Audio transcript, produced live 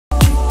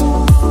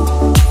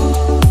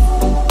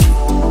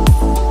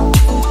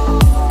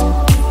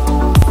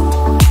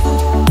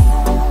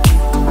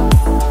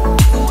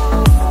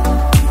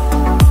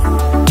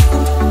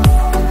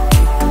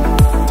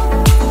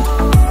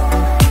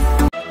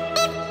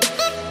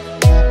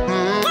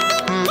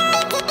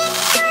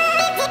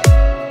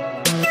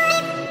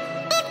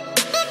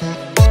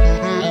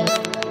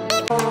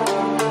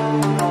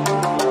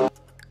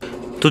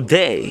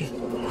Today,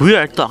 we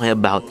are talking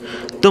about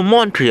the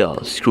Montreal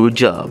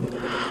Screwjob.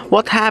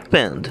 What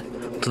happened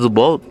to the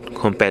both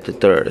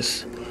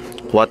competitors?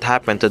 What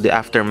happened to the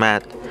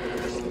aftermath?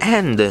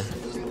 And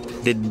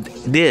did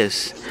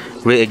this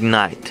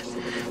reignite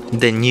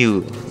the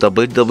new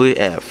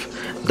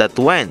WWF that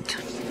went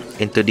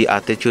into the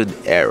Attitude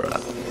Era?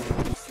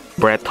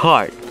 Bret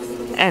Hart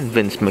and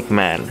Vince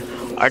McMahon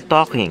are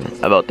talking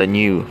about a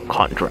new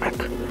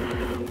contract,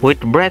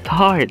 with Bret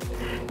Hart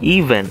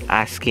even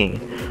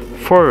asking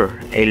for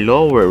a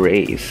lower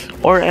raise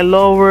or a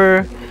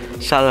lower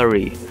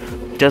salary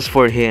just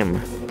for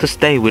him to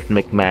stay with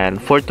McMahon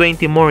for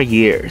 20 more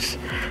years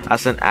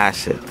as an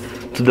asset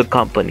to the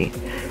company,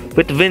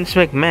 with Vince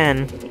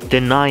McMahon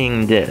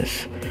denying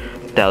this,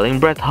 telling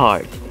Bret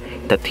Hart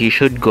that he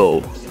should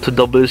go to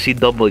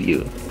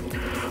WCW.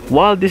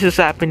 While this is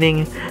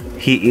happening,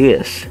 he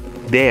is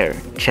their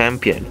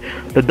champion,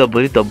 the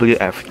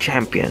WWF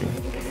champion.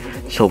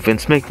 So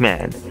Vince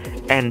McMahon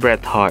and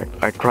Bret Hart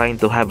are trying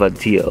to have a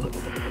deal,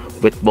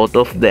 with both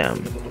of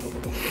them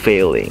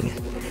failing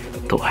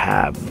to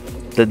have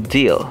the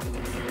deal.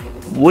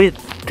 With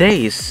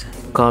days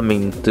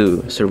coming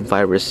to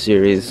Survivor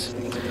Series,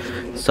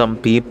 some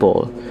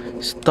people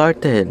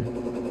started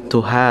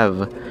to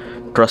have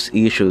trust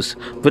issues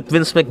with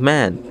Vince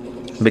McMahon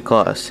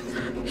because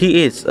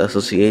he is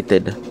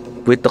associated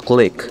with the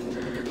clique: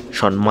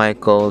 Shawn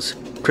Michaels,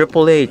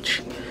 Triple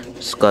H,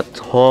 Scott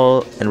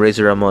Hall, and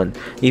Razor Ramon.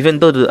 Even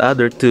though the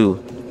other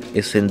two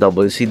is in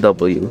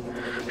WCW,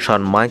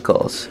 Shawn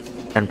Michaels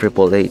and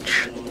Triple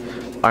H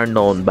are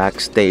known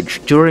backstage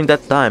during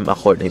that time,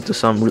 according to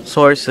some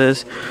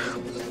sources,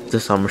 to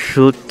some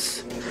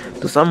shoots,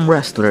 to some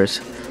wrestlers,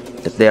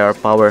 that they are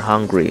power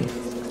hungry,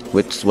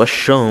 which was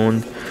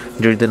shown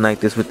during the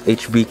 90s with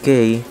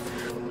HBK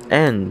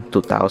and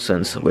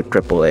 2000s with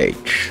Triple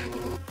H.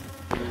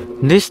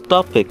 This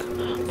topic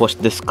was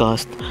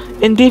discussed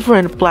in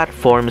different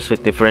platforms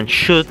with different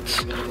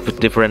shoots, with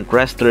different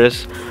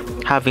wrestlers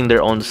having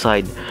their own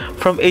side,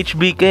 from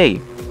HBK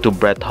to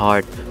Bret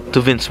Hart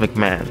to Vince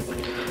McMahon.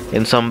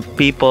 And some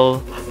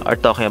people are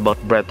talking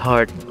about Bret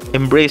Hart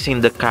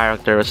embracing the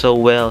character so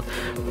well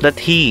that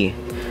he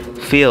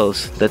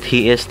feels that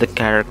he is the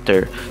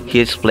character he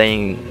is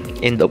playing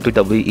in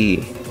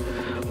WWE.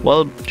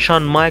 While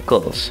Shawn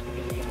Michaels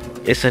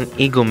is an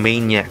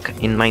egomaniac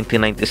in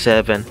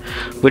 1997,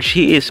 which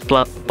he is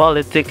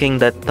politicking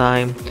that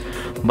time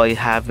by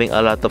having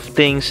a lot of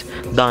things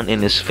done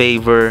in his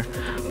favor,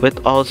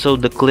 with also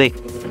the clique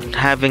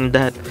having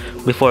that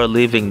before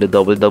leaving the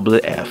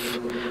WWF,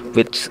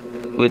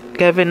 with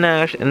Kevin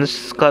Nash and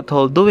Scott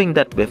Hall doing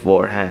that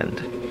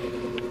beforehand.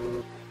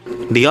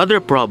 The other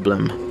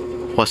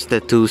problem was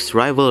the two's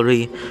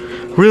rivalry,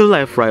 real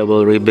life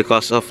rivalry,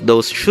 because of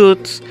those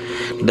shoots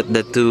that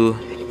the two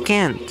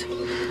can't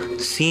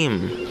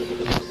seem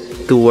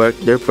to work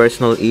their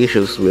personal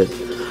issues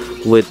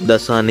with the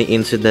Sunny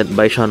incident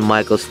by Shawn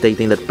Michaels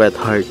stating that Bret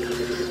Hart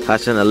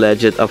has an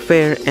alleged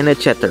affair and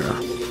etc.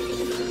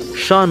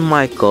 Shawn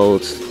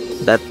Michaels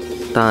that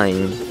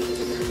time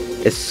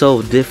is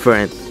so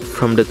different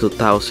from the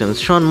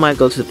 2000s. Shawn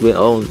Michaels that we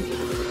all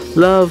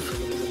love,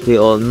 we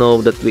all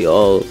know, that we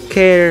all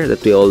care,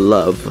 that we all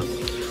love,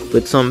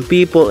 with some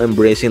people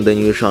embracing the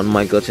new Shawn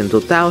Michaels in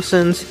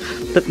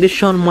 2000s, that this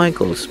Shawn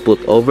Michaels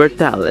put over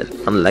talent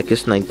unlike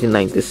his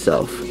 1990s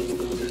self.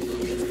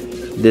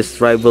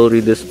 This rivalry,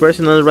 this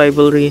personal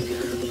rivalry,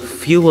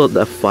 fueled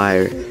a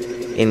fire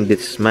in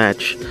this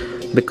match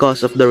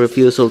because of the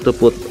refusal to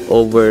put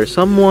over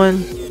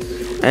someone,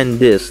 and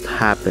this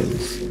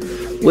happens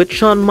with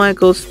Shawn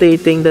Michaels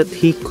stating that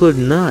he could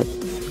not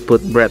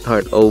put Bret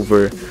Hart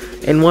over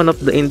in one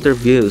of the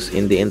interviews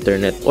in the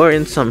internet or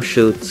in some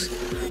shoots,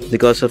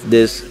 because of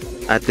this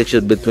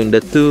attitude between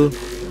the two,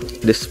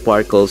 this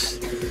sparkles,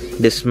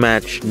 this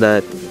match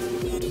that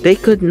they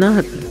could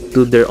not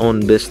do their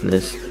own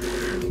business,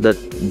 that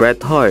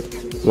Bret Hart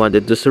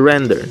wanted to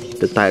surrender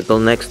the title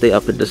next day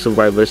after the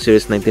Survivor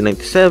Series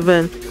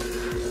 1997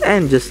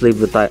 and just leave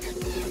the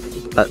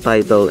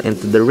title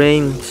into the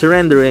ring,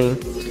 surrendering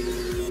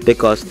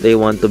because they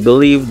want to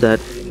believe that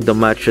the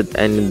match should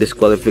end in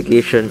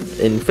disqualification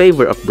in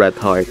favor of Bret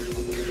Hart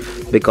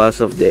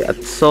because of the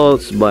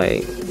assaults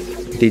by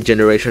the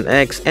Generation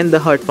X and the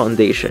Hart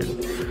Foundation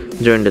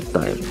during the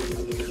time.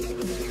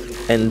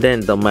 And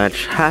then the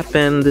match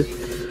happened.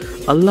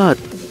 A lot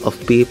of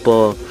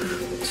people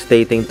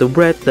stating to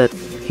Bret that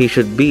he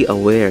should be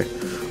aware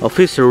of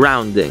his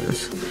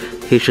surroundings.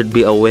 He should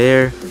be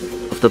aware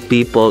of the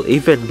people,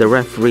 even the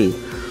referee,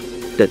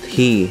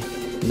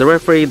 the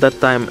referee that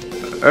time,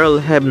 Earl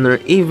Hebner,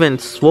 even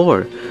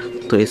swore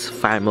to his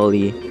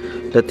family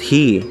that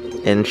he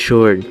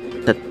ensured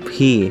that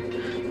he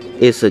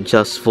is a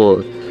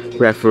justful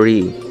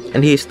referee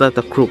and he is not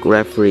a crook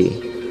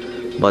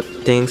referee. But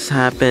things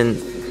happened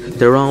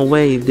the wrong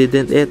way,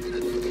 didn't it?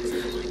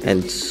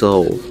 And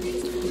so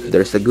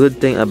there's a good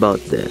thing about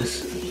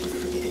this: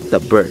 the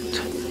birth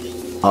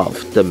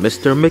of the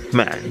Mr.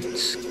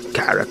 McMahon's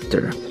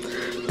character.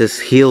 This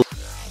heel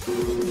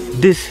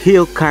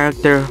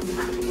character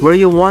where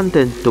you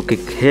wanted to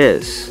kick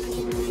his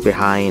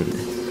behind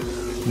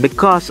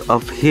because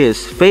of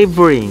his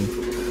favoring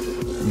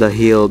the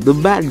heel, the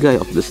bad guy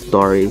of the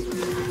story,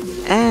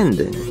 and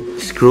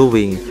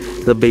screwing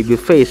the baby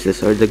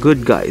faces or the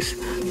good guys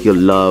you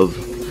love,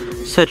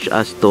 such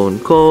as Stone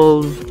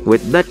Cold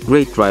with that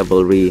great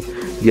rivalry,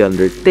 The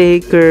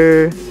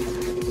Undertaker,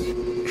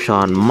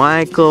 Shawn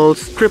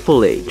Michaels,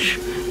 Triple H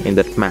in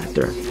that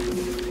matter.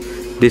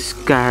 This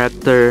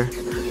character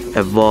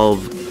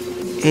evolved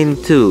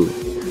into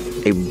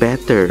a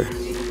better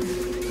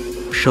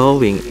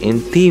showing in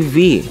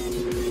TV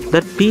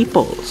that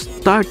people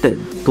started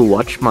to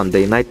watch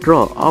Monday Night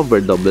Raw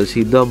over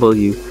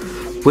WCW,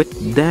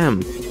 with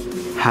them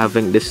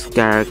having this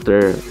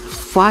character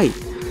fight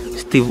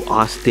Steve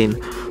Austin,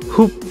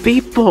 who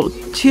people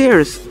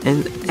cheers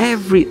in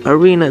every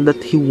arena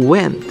that he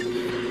went.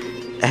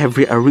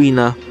 Every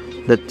arena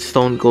that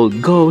Stone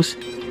Cold goes,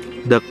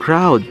 the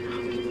crowd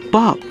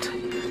popped.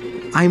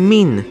 I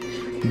mean,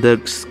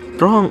 the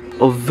strong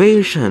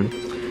ovation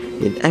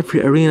in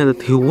every arena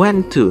that he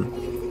went to.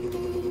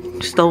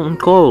 Stone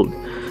Cold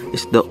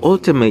is the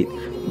ultimate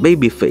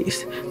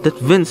babyface that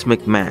Vince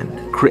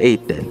McMahon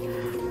created,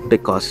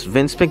 because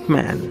Vince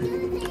McMahon,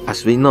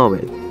 as we know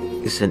it,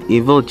 is an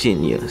evil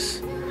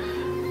genius.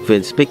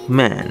 Vince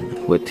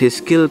McMahon, with his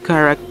skill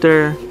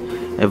character,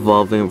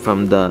 evolving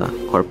from the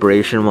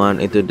corporation one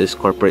into this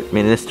corporate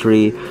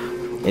ministry,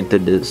 into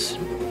this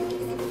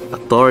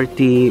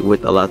authority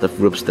with a lot of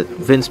groups that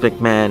Vince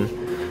McMahon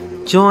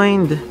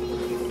joined,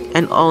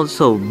 and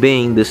also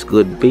being this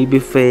good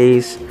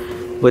babyface,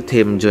 with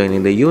him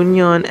joining the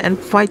Union and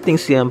fighting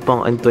CM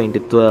Punk in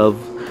 2012,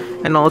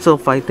 and also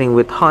fighting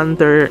with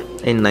Hunter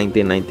in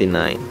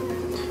 1999.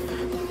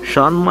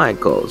 Shawn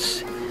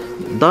Michaels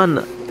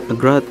done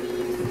good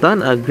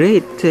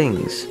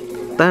things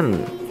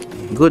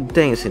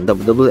in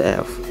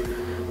WWF,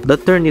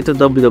 that turned into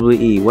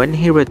WWE when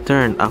he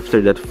returned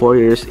after that 4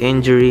 years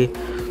injury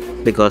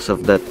because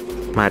of that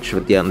match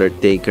with The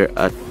Undertaker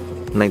at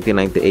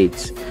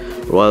 1998's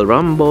Royal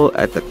Rumble,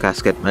 at the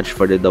casket match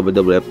for the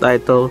WWF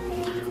title,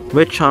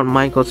 with Shawn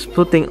Michaels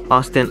putting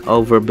Austin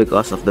over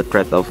because of the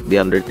threat of The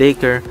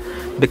Undertaker.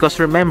 Because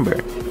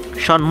remember,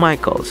 Shawn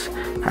Michaels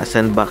has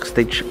a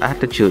backstage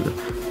attitude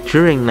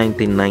during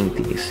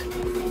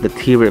 1990s that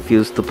he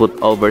refused to put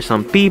over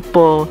some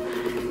people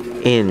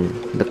in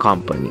the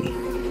company.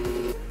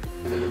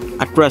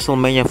 At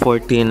WrestleMania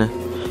 14,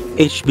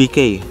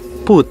 HBK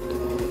put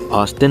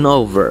Austin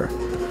over.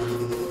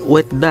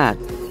 With that,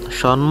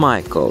 Shawn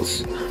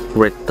Michaels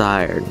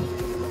retired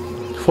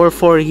for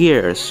 4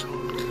 years,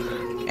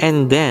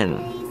 and then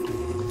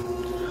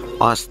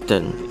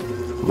Austin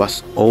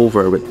was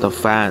over with the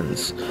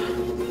fans,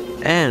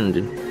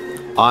 and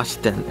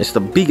Austin is the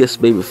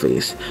biggest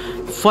babyface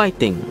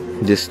fighting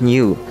this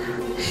new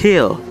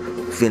heel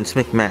Vince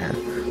McMahon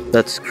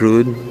that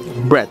screwed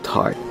Bret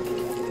Hart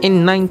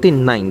in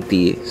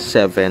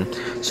 1997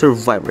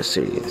 Survivor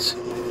Series.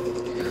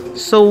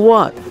 So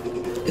what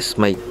is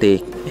my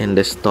take in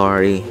this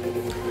story?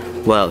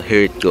 Well,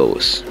 here it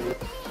goes.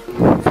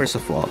 First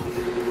of all,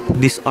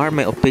 these are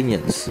my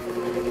opinions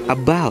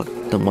about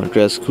the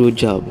Montreal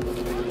Screwjob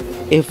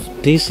if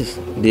this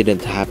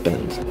didn't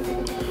happen.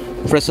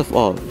 First of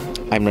all,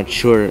 I'm not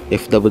sure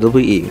if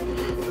WWE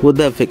would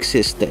have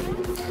existed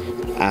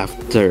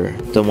after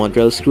the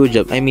Montreal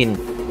Screwjob. I mean,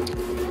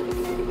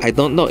 I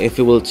don't know if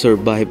it will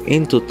survive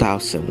in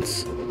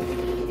 2000s.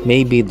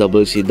 Maybe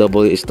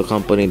WCW is the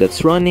company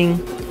that's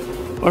running,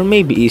 or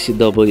maybe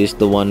ECW is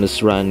the one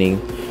who's running,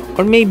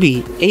 or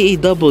maybe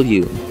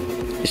AEW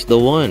is the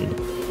one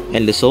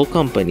and the sole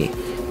company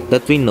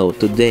that we know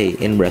today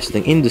in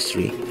wrestling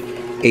industry.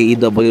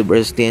 AEW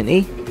versus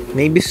TNA?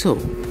 Maybe so.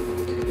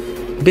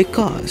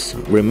 Because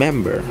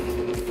remember,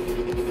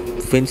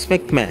 Vince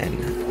McMahon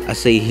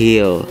as a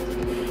heel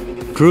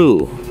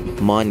drew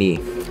money.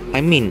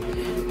 I mean,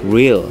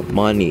 real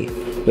money,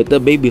 with the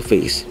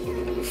babyface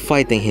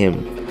fighting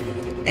him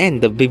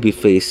and the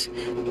babyface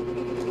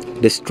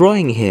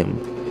destroying him,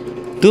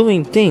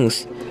 doing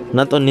things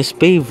not on his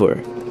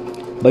favor.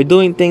 By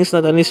doing things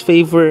not on his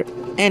favor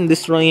and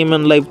destroying him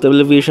on live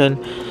television,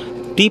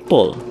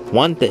 people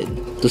wanted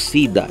to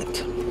see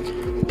that.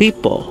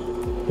 People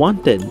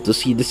wanted to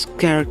see this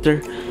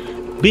character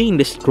being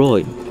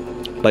destroyed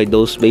by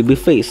those baby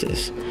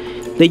faces.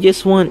 They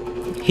just want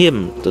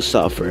him to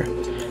suffer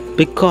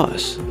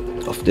because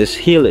of this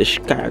heelish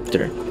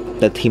character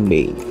that he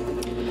made.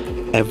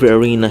 Every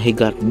arena he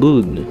got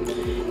booed,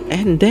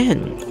 and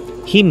then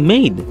he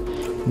made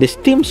this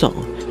theme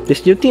song,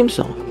 this new theme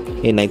song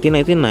in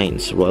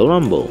 1999's Royal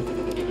Rumble,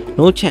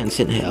 No Chance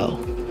in Hell,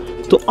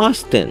 to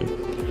Austin,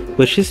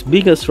 which is his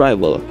biggest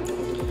rival.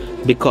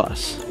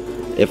 Because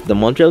if the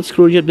Montreal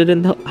Screwjob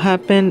didn't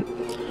happen,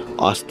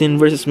 Austin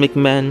versus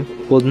McMahon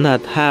would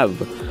not have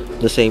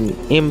the same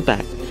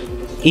impact.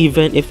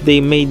 Even if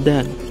they made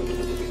that,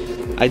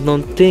 I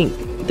don't think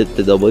that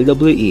the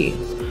WWE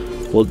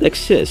would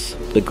exist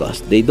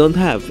because they don't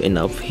have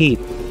enough heat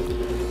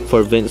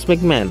for Vince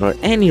McMahon or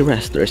any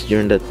wrestlers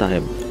during that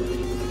time.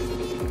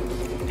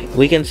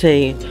 We can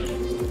say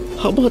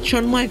How about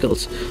Shawn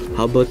Michaels?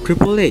 How about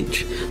Triple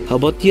H? How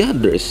about the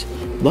others?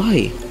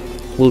 Why?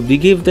 Will we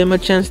give them a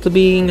chance to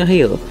being a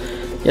heel?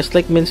 Just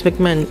like Vince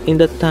McMahon in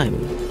that time.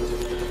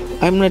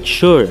 I'm not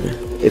sure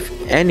if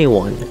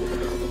anyone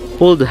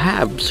would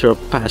have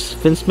surpassed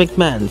Vince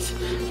McMahon's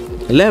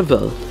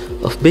level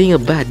of being a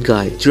bad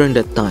guy during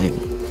that time.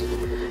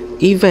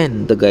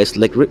 Even the guys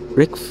like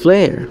Ric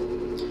Flair,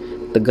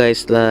 the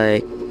guys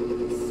like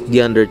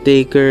The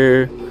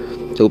Undertaker,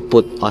 who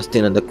put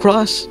Austin on the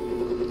cross,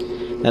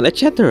 and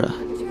etc.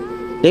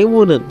 They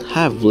wouldn't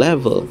have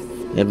level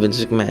in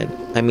Vince McMahon.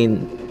 I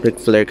mean, Ric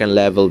Flair can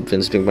level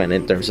Vince McMahon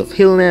in terms of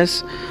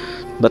heelness,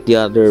 but the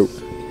other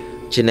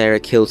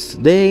generic heels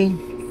today,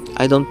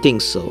 I don't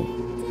think so.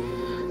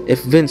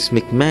 If Vince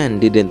McMahon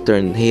didn't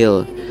turn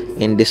heel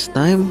in this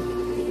time,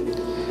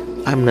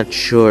 I'm not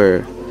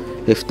sure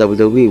if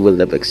WWE will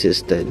have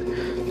existed.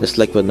 Just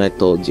like when I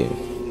told you.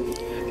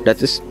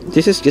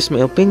 This is just my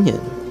opinion.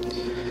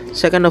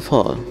 Second of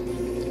all,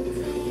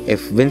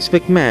 if Vince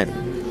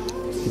McMahon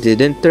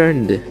didn't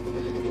turn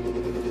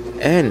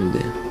and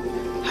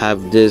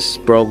have this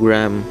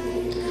program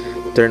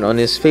turn on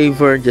his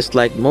favor, just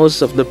like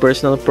most of the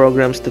personal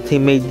programs that he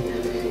made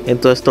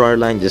into a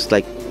storyline, just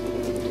like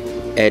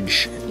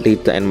Edge,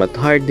 Lita, and Matt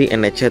Hardy,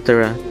 and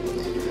etc.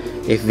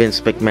 If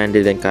Vince McMahon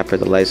didn't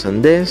capitalize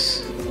on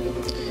this,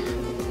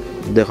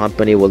 the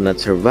company will not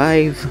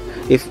survive.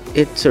 If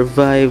it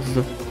survive,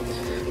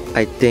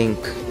 I think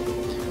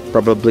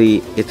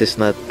probably it is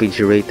not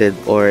PG rated,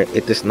 or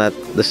it is not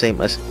the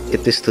same as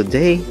it is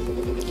today.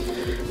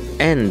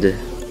 And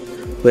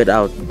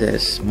without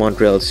this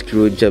Montreal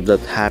Screwjob that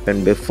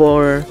happened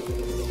before,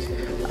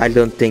 I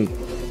don't think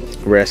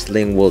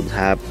wrestling would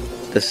have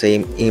the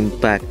same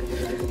impact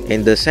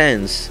in the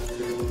sense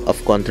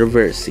of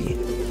controversy.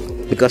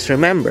 Because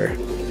remember,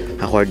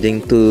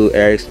 according to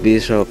Eric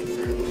Bischoff's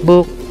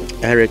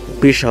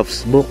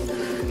book,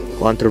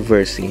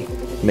 controversy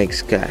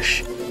makes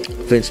cash.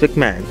 Vince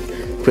McMahon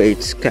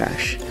creates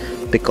cash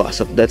because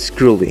of that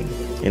screwing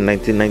in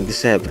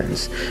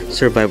 1997's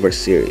Survivor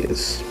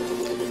Series.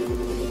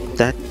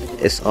 That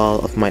is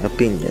all of my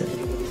opinion.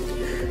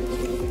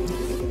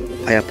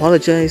 I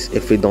apologize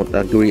if we don't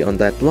agree on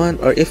that one,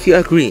 or if you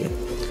agree,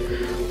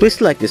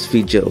 please like this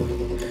video,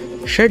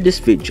 share this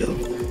video,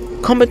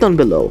 comment down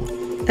below,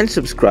 and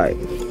subscribe.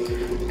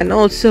 And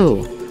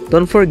also,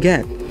 don't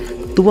forget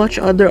to watch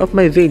other of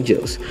my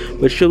videos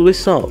which will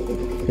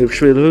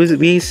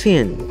be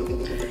seen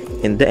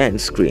in the end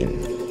screen,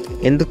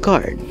 in the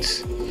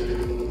cards.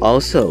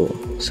 Also,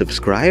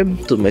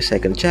 subscribe to my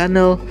second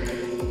channel,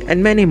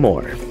 and many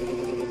more.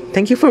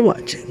 Thank you for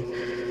watching,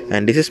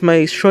 and this is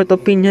my short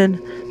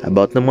opinion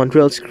about the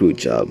Montreal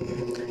Screwjob,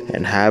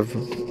 and have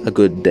a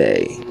good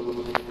day.